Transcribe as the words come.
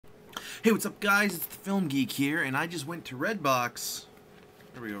Hey, what's up, guys? It's the Film Geek here, and I just went to Redbox.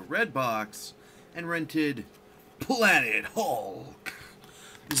 There we go, Redbox, and rented Planet Hulk.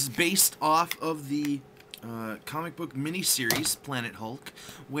 This is based off of the comic book miniseries Planet Hulk,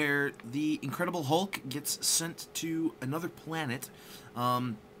 where the Incredible Hulk gets sent to another planet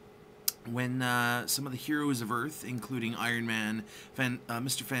when some of the heroes of Earth, including Iron Man,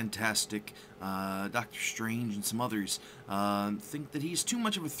 Mr. Fantastic, Doctor Strange, and some others, think that he's too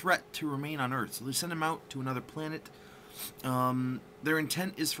much of a threat to remain on Earth. So they send him out to another planet. Their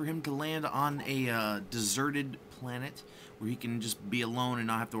intent is for him to land on a deserted planet where he can just be alone and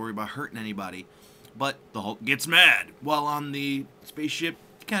not have to worry about hurting anybody. But the Hulk gets mad while on the spaceship,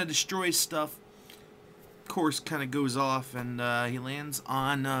 kind of destroys stuff. Course kind of goes off, and he lands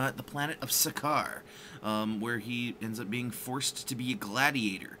on the planet of Sakaar, where he ends up being forced to be a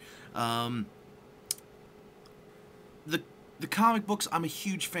gladiator. The comic books, I'm a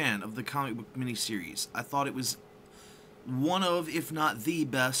huge fan of the comic book miniseries. I thought it was one of, if not the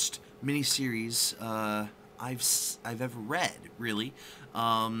best miniseries I've ever read, really,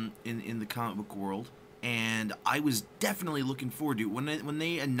 in the comic book world. And I was definitely looking forward to it. When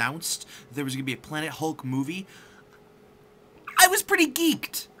they announced there was going to be a Planet Hulk movie, I was pretty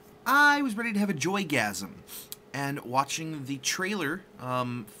geeked. I was ready to have a joygasm. And watching the trailer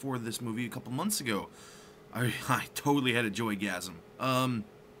for this movie a couple months ago, I totally had a joygasm. But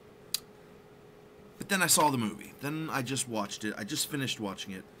then I saw the movie. Then I just watched it. I just finished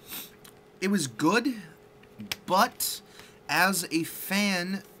watching it. It was good, but as a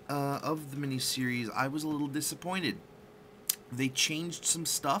fan of the miniseries, I was a little disappointed. They changed some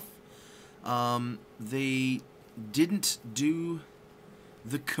stuff. They didn't do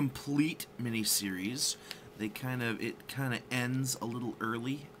the complete miniseries. It kind of ends a little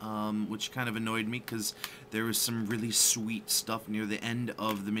early, which kind of annoyed me because there was some really sweet stuff near the end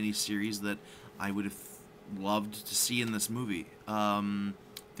of the miniseries that I would have loved to see in this movie.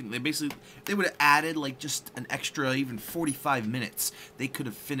 I think they would have added like just an extra even 45 minutes. They could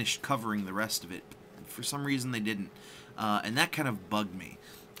have finished covering the rest of it. For some reason they didn't, and that kind of bugged me.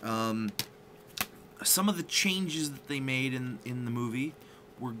 Some of the changes that they made in the movie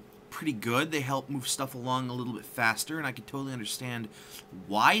were pretty good. They helped move stuff along a little bit faster, and I could totally understand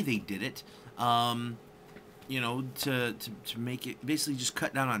why they did it. You know, to make it basically just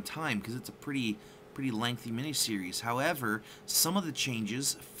cut down on time, because it's a pretty lengthy miniseries. However, some of the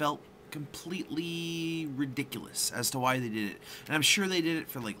changes felt completely ridiculous as to why they did it. And I'm sure they did it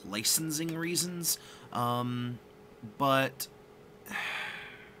for, like, licensing reasons, but...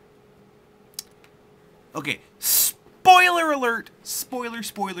 Okay, spoiler alert! Spoiler,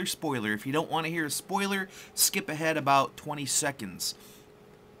 spoiler, spoiler. If you don't want to hear a spoiler, skip ahead about 20 seconds.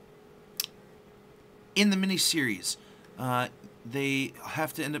 In the miniseries, they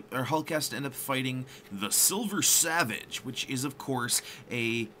have to end up, or Hulk has to end up fighting the Silver Savage, which is, of course,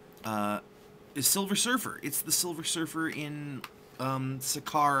 a Silver Surfer. It's the Silver Surfer in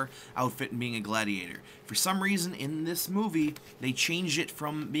Sakaar outfit and being a gladiator. For some reason, in this movie, they changed it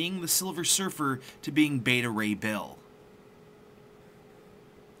from being the Silver Surfer to being Beta Ray Bill.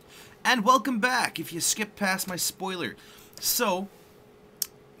 And welcome back, if you skipped past my spoiler. So,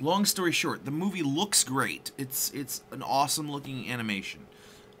 long story short, the movie looks great. It's an awesome looking animation.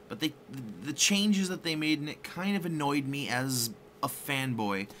 But the changes that they made in it kind of annoyed me as a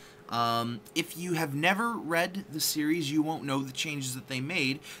fanboy. If you have never read the series, you won't know the changes that they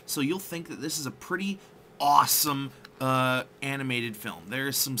made, so you'll think that this is a pretty awesome animated film. There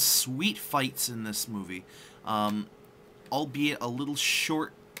are some sweet fights in this movie, albeit a little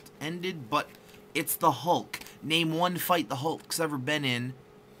short-ended, but it's the Hulk. Name one fight the Hulk's ever been in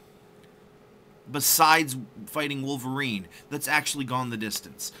besides fighting Wolverine that's actually gone the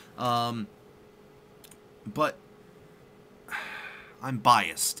distance. But I'm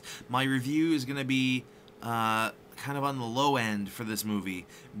biased. My review is going to be kind of on the low end for this movie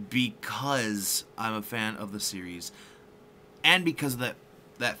because I'm a fan of the series. And because of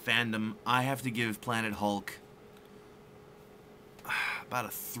that fandom, I have to give Planet Hulk about a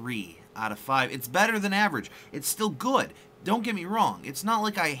 3 out of 5. It's better than average. It's still good. Don't get me wrong. It's not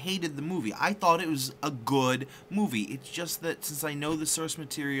like I hated the movie. I thought it was a good movie. It's just that since I know the source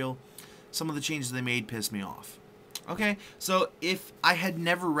material, some of the changes they made pissed me off. Okay, so if I had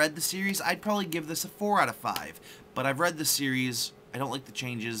never read the series, I'd probably give this a 4 out of 5. But I've read the series, I don't like the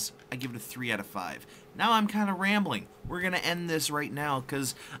changes, I give it a 3 out of 5. Now I'm kind of rambling. We're going to end this right now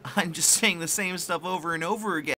because I'm just saying the same stuff over and over again.